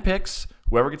 10 picks.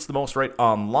 Whoever gets the most right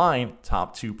online,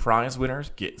 top 2 prize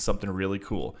winners get something really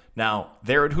cool. Now,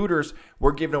 there at Hooters,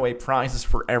 we're giving away prizes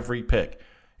for every pick.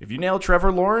 If you nail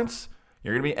Trevor Lawrence,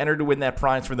 you're going to be entered to win that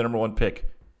prize for the number 1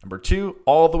 pick. Number 2,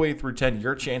 all the way through 10,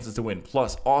 your chances to win.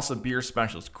 Plus, awesome beer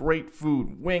specials, great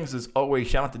food, wings as always.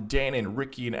 Shout out to Dan and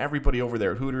Ricky and everybody over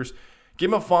there at Hooters. Give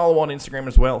them a follow on Instagram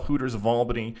as well, Hooters of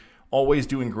Albany. Always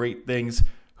doing great things.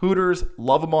 Hooters,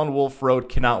 love them on Wolf Road.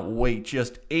 Cannot wait.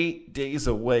 Just 8 days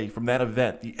away from that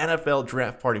event, the NFL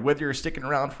Draft Party. Whether you're sticking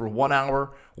around for 1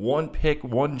 hour, 1 pick,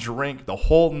 1 drink, the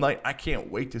whole night, I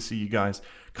can't wait to see you guys.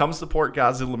 Come support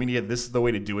Godzilla Media. This is the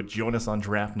way to do it. Join us on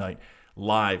draft night.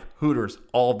 Live, Hooters,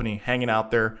 Albany, hanging out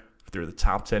there through the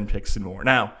top 10 picks and more.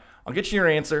 Now, I'll get you your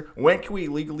answer. When can we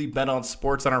legally bet on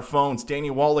sports on our phones?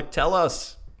 Daniel Wallach, tell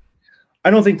us. I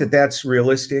don't think that that's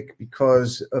realistic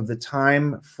because of the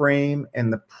time frame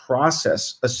and the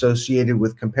process associated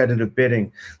with competitive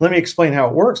bidding. Let me explain how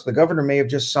it works. The governor may have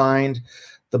just signed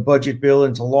the budget bill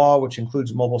into law, which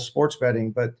includes mobile sports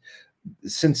betting. But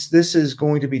since this is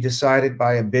going to be decided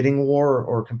by a bidding war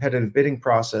or competitive bidding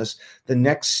process, the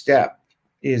next step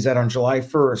is that on July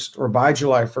 1st or by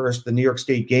July 1st, the New York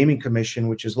State Gaming Commission,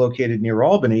 which is located near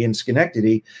Albany in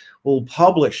Schenectady, will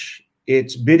publish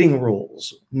its bidding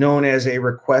rules, known as a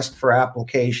request for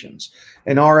applications.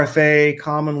 An RFA,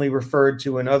 commonly referred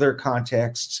to in other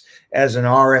contexts as an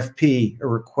RFP, a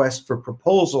request for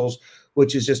proposals,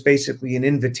 which is just basically an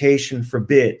invitation for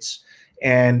bids.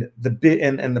 And the bid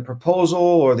and the proposal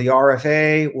or the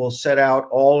RFA will set out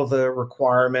all of the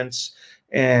requirements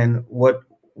and what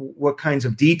kinds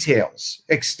of details,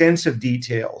 extensive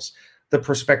details, the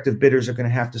prospective bidders are going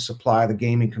to have to supply the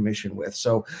Gaming Commission with.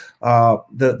 So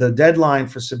the deadline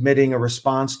for submitting a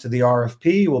response to the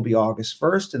RFP will be August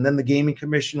 1st, and then the Gaming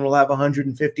Commission will have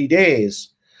 150 days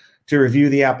to review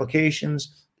the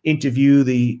applications, interview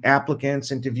the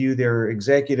applicants, interview their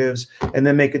executives, and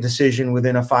then make a decision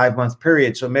within a 5-month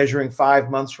period. So measuring 5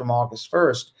 months from August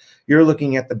 1st, you're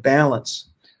looking at the balance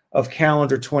of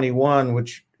calendar 2021,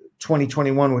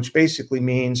 which basically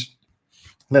means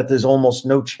that there's almost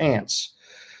no chance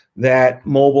that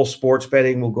mobile sports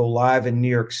betting will go live in New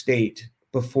York State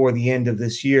before the end of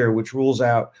this year, which rules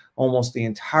out almost the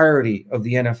entirety of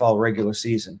the NFL regular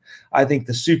season. I think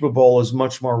the Super Bowl is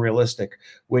much more realistic,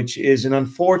 which is an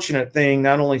unfortunate thing,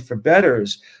 not only for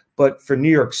bettors, but for New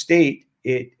York State.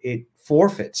 It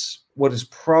forfeits what is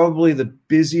probably the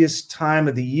busiest time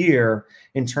of the year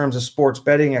in terms of sports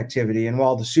betting activity. And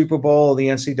while the Super Bowl, the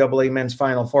NCAA Men's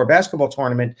Final Four basketball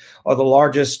tournament are the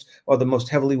largest or the most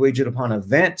heavily wagered upon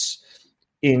events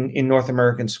in North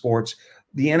American sports,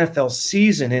 the NFL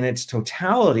season in its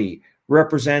totality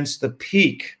represents the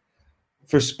peak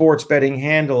for sports betting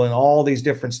handle in all these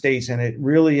different states. And it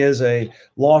really is a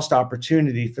lost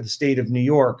opportunity for the state of New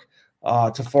York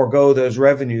to forego those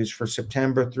revenues for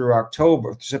September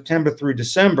through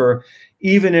December,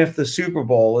 even if the Super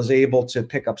Bowl is able to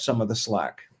pick up some of the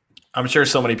slack. I'm sure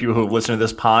so many people who have listened to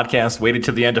this podcast waited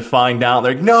till the end to find out.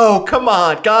 They're like, no, come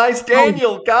on, guys.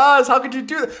 Daniel, guys, how could you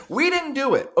do that? We didn't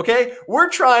do it, okay? We're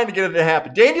trying to get it to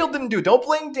happen. Daniel didn't do it. Don't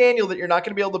blame Daniel that you're not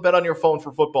going to be able to bet on your phone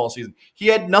for football season. He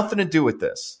had nothing to do with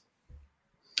this.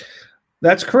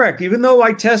 That's correct. Even though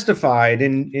I testified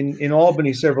in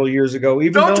Albany several years ago,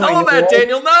 Don't tell him that,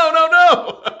 Daniel.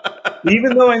 No.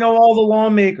 Even though I know all the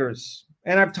lawmakers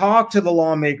and I've talked to the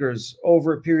lawmakers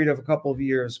over a period of a couple of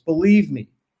years. Believe me,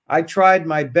 I tried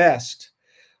my best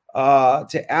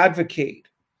to advocate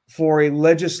for a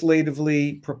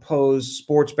legislatively proposed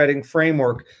sports betting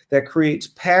framework that creates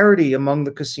parity among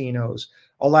the casinos,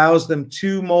 allows them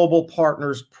 2 mobile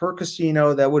partners per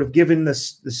casino, that would have given the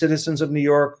citizens of New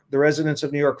York, the residents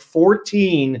of New York,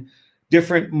 14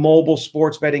 different mobile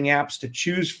sports betting apps to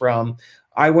choose from.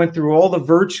 I went through all the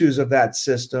virtues of that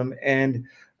system, and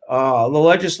the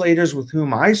legislators with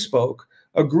whom I spoke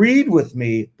agreed with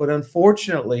me, but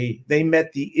unfortunately, they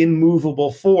met the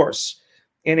immovable force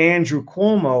in Andrew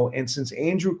Cuomo. And since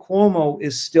Andrew Cuomo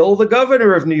is still the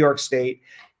governor of New York State,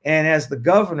 and as the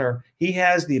governor, he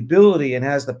has the ability and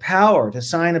has the power to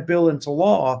sign a bill into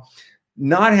law,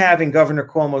 not having Governor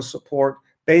Cuomo's support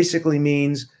basically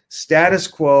means status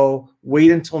quo,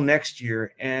 wait until next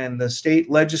year. And the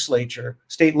state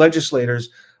legislators,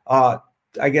 I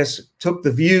guess, took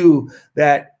the view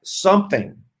that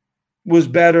something was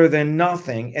better than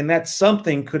nothing, and that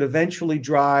something could eventually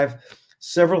drive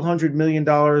several $100 million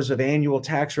of annual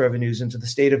tax revenues into the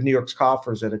state of New York's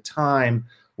coffers at a time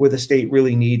where the state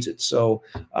really needs it. So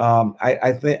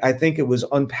I think it was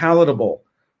unpalatable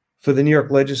for the New York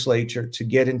legislature to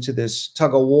get into this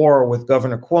tug of war with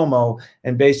Governor Cuomo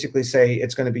and basically say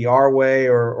it's going to be our way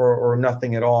or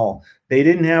nothing at all. They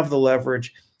didn't have the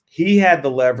leverage. He had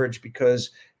the leverage because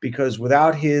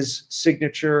without his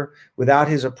signature, without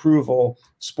his approval,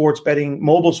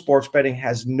 mobile sports betting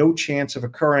has no chance of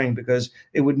occurring, because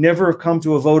it would never have come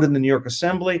to a vote in the New York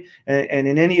Assembly. And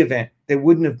in any event, there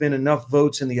wouldn't have been enough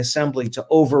votes in the Assembly to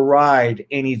override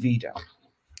any veto.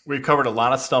 We covered a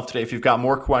lot of stuff today. If you've got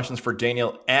more questions for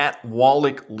Daniel, at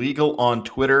Wallach Legal on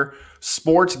Twitter.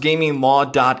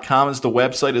 Sportsgaminglaw.com is the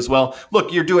website as well.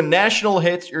 Look, you're doing national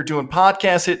hits, you're doing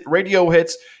podcast hits, radio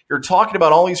hits, you're talking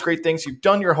about all these great things. You've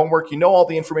done your homework, you know all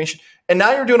the information, and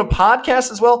now you're doing a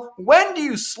podcast as well. When do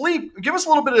you sleep? Give us a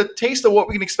little bit of a taste of what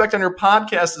we can expect on your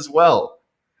podcast as well.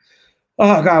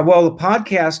 Oh, God. Well, the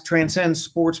podcast transcends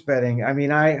sports betting. I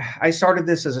mean, I started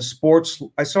this as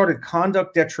I started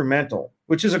Conduct Detrimental,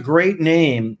 which is a great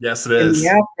name. Yes, it is.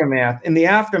 In the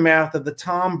aftermath of the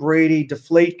Tom Brady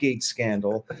Deflategate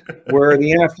scandal, where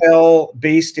the NFL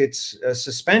based its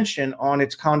suspension on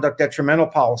its conduct detrimental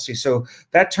policy. So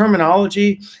that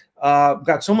terminology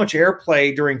got so much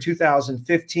airplay during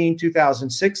 2015,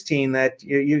 2016 that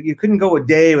you couldn't go a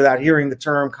day without hearing the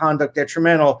term conduct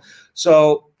detrimental.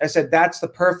 So I said, that's the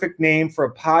perfect name for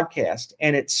a podcast,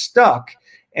 and it stuck.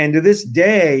 And to this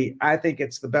day, I think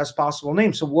it's the best possible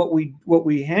name. So what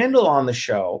we handle on the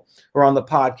show or on the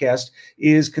podcast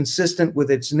is consistent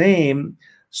with its name: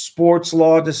 sports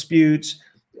law disputes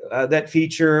that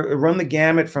run the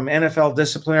gamut from NFL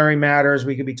disciplinary matters.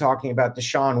 We could be talking about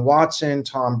Deshaun Watson,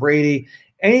 Tom Brady,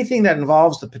 anything that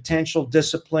involves the potential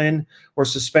discipline or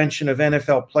suspension of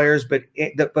NFL players, but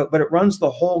it runs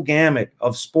the whole gamut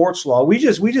of sports law. We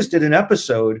just did an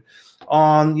episode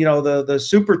on the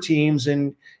super teams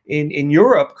in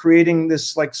Europe creating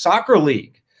this like soccer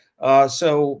league.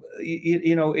 So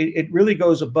it really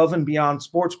goes above and beyond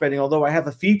sports betting. Although I have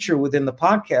a feature within the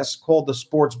podcast called the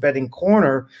Sports Betting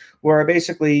Corner, where I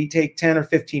basically take 10 or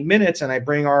 15 minutes and I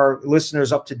bring our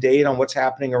listeners up to date on what's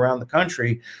happening around the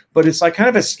country. But it's like kind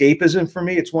of escapism for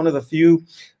me. It's one of the few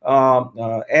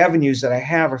avenues that I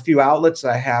have, or few outlets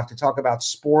that I have to talk about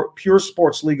pure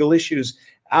sports legal issues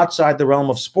outside the realm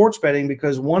of sports betting,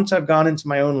 because once I've gone into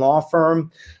my own law firm,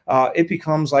 it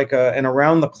becomes like an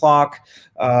around-the-clock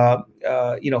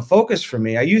focus for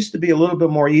me. I used to be a little bit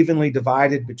more evenly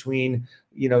divided between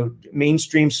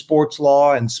mainstream sports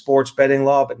law and sports betting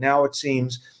law, but now it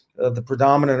seems the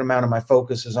predominant amount of my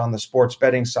focus is on the sports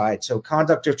betting side. So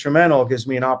Conduct Detrimental gives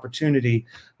me an opportunity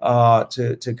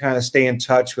to kind of stay in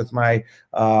touch with my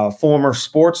former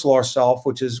sports law self,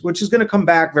 which is going to come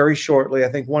back very shortly. I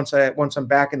think once I'm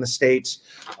back in the States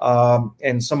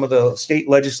and some of the state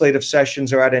legislative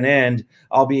sessions are at an end,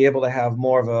 I'll be able to have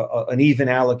more of an even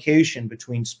allocation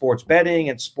between sports betting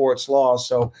and sports law.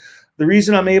 So the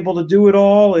reason I'm able to do it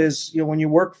all is, when you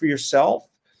work for yourself,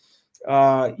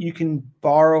 you can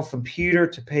borrow from Peter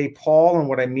to pay Paul. And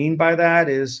what I mean by that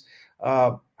is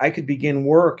I could begin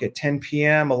work at 10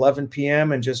 p.m., 11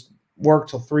 p.m. and just work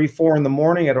till 3, 4 in the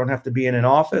morning. I don't have to be in an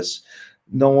office.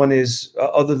 No one is,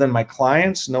 other than my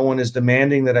clients, no one is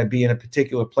demanding that I be in a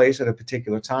particular place at a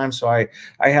particular time. So I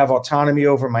have autonomy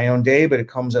over my own day, but it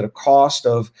comes at a cost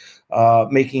of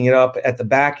making it up at the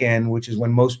back end, which is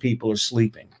when most people are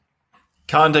sleeping.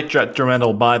 Conduct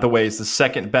Detrimental, by the way, is the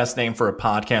second best name for a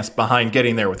podcast behind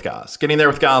Getting There with Goss. Getting There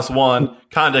with Goss 1,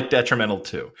 Conduct Detrimental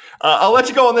 2. I'll let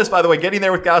you go on this, by the way. Getting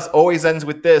There with Goss always ends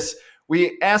with this.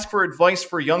 we ask for advice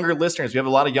for younger listeners. We have a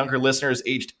lot of younger listeners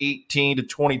aged 18 to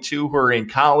 22 who are in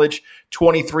college,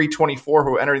 23, 24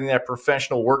 who are entering that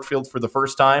professional work field for the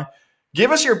first time.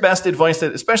 Give us your best advice,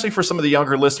 especially for some of the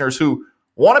younger listeners who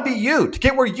want to be you, to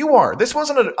get where you are. This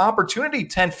wasn't an opportunity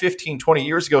 10, 15, 20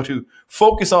 years ago to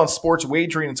focus on sports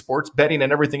wagering and sports betting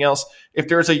and everything else. If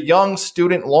there's a young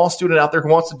student, law student out there who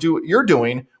wants to do what you're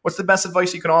doing, what's the best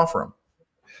advice you can offer them?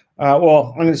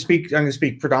 Well, I'm going to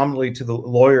speak predominantly to the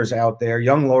lawyers out there,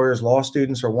 young lawyers, law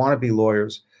students, or wannabe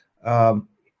lawyers.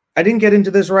 I didn't get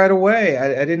into this right away.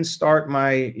 I didn't start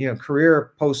my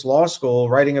career post law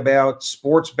school writing about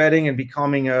sports betting and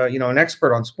becoming an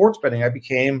expert on sports betting. I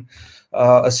became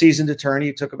a seasoned attorney.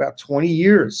 It took about 20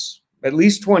 years, at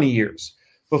least 20 years,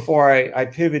 before I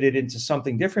pivoted into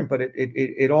something different. But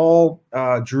it all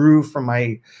drew from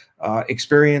my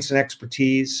experience and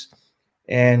expertise,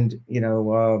 and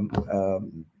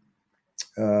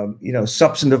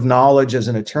substantive knowledge as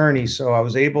an attorney. So I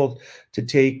was able to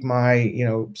take my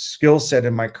skill set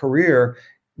in my career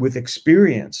with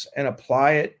experience and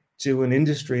apply it to an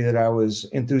industry that I was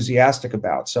enthusiastic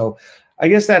about. So I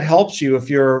guess that helps you if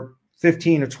you're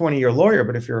 15 or 20-year lawyer.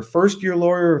 But if you're a first-year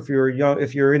lawyer, if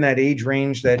you're in that age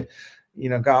range that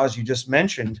guys you just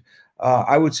mentioned,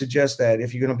 I would suggest that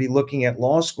if you're going to be looking at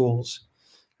law schools,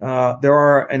 there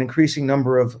are an increasing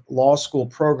number of law school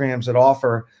programs that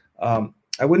offer,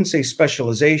 I wouldn't say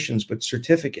specializations, but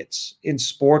certificates in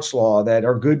sports law that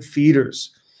are good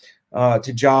feeders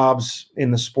to jobs in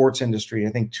the sports industry.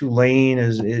 I think Tulane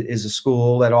is a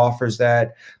school that offers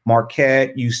that.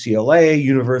 Marquette, UCLA,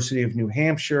 University of New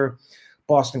Hampshire,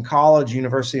 Boston College,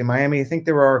 University of Miami. I think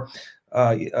there are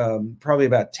probably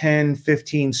about 10,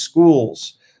 15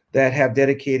 schools that have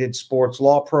dedicated sports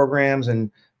law programs,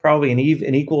 and probably an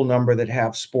equal number that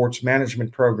have sports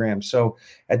management programs. So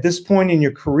at this point in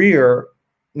your career,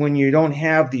 when you don't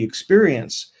have the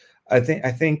experience, I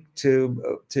think to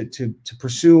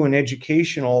pursue an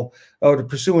education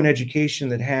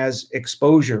that has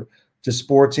exposure to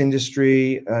sports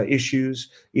industry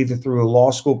issues, either through a law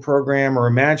school program or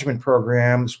a management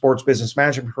program, sports business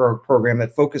management program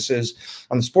that focuses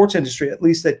on the sports industry, at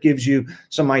least that gives you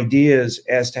some ideas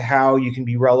as to how you can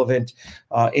be relevant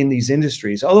in these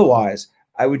industries. Otherwise,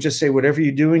 I would just say whatever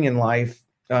you're doing in life,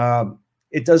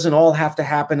 it doesn't all have to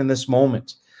happen in this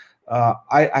moment.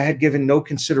 I had given no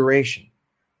consideration,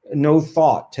 no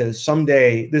thought to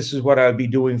someday this is what I would be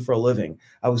doing for a living.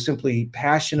 I was simply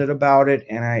passionate about it,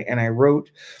 and I wrote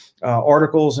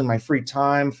articles in my free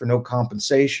time for no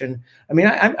compensation. I mean,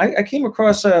 I came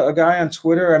across a guy on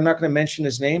Twitter. I'm not going to mention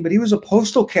his name, but he was a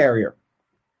postal carrier.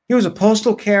 He was a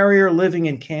postal carrier living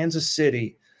in Kansas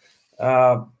City,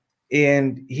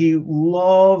 and he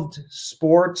loved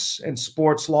sports and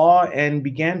sports law and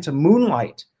began to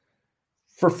moonlight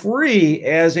for free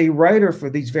as a writer for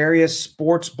these various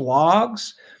sports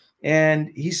blogs. And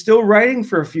he's still writing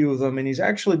for a few of them. And he's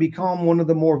actually become one of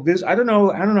the more I don't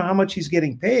know how much he's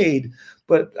getting paid,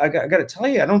 but I got to tell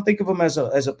you, I don't think of him as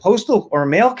a postal or a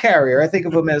mail carrier. I think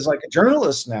of him as like a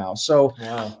journalist now. So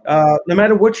no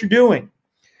matter what you're doing,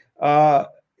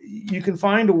 you can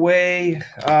find a way,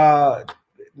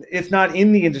 if not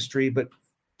in the industry, but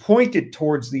pointed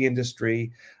towards the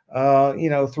industry,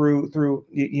 through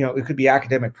it could be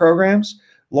academic programs,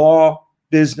 law,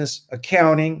 business,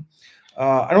 accounting.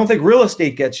 I don't think real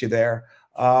estate gets you there,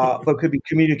 but could be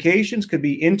communications, could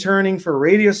be interning for a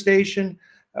radio station.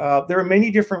 There are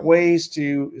many different ways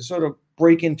to sort of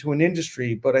break into an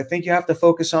industry, but I think you have to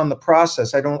focus on the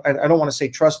process. I don't want to say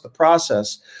trust the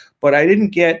process, but I didn't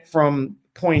get from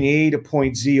point A to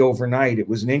point Z overnight. It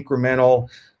was an incremental,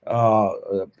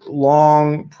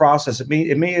 long process.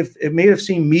 It may have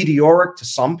seemed meteoric to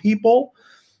some people,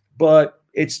 but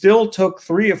it still took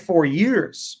 3 or 4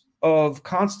 years of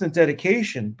constant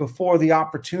dedication before the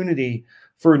opportunity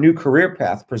for a new career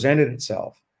path presented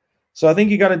itself. So I think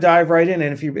you got to dive right in.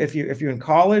 And if you're in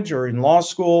college or in law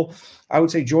school, I would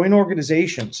say join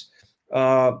organizations,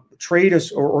 trade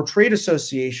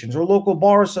associations or local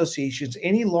bar associations,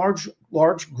 any large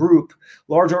group,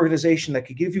 large organization that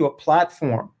could give you a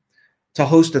platform to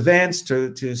host events,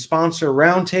 to sponsor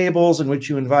roundtables in which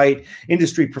you invite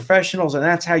industry professionals, and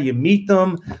that's how you meet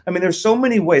them. I mean, there's so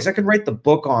many ways. I could write the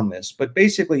book on this, but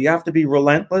basically you have to be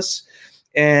relentless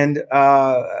and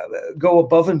go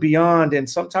above and beyond. And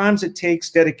sometimes it takes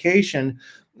dedication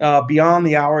beyond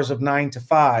the hours of 9 to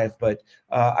 5. But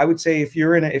I would say if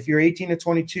you're 18 to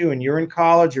 22 and you're in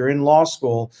college or in law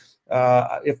school,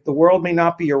 if the world may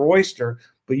not be your oyster,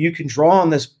 but you can draw on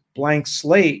this blank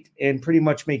slate and pretty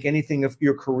much make anything of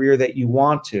your career that you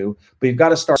want to, but you've got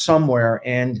to start somewhere.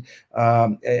 And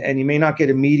you may not get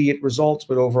immediate results,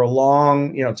 but over a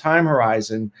long, time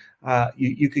horizon,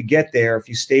 you could get there if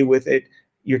you stay with it.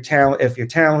 If you're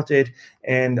talented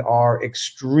and are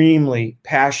extremely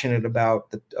passionate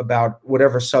about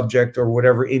whatever subject or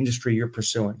whatever industry you're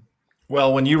pursuing.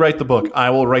 Well, when you write the book,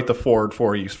 I will write the foreword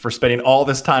for you for spending all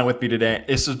this time with me today.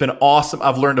 This has been awesome.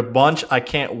 I've learned a bunch. I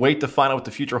can't wait to find out what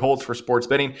the future holds for sports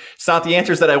betting. It's not the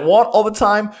answers that I want all the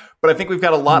time, but I think we've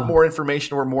got a lot more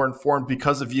information. We're more informed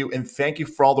because of you, and thank you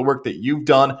for all the work that you've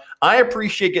done. I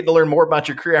appreciate getting to learn more about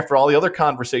your career after all the other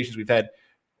conversations we've had.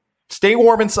 Stay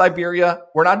warm in Siberia.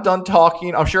 We're not done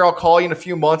talking. I'm sure I'll call you in a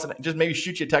few months and just maybe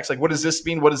shoot you a text like, what does this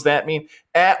mean? What does that mean?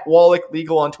 At Wallach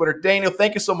Legal on Twitter. Daniel,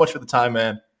 thank you so much for the time,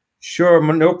 man. Sure,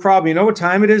 no problem. You know what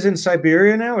time it is in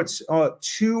Siberia now? It's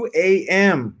 2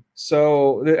 a.m.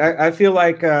 So I feel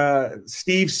like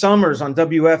Steve Summers on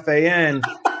WFAN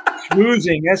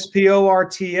schmoozing,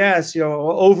 SPORTS,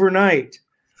 overnight.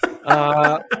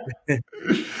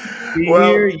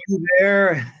 Here, you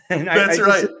there. And that's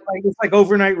right. It's like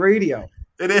overnight radio.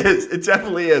 It is. It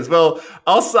definitely is. Well,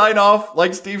 I'll sign off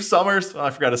like Steve Summers. Oh, I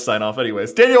forgot to sign off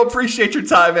anyways. Daniel, appreciate your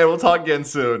time, man. We'll talk again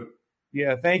soon.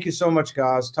 Yeah, thank you so much,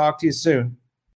 guys. Talk to you soon.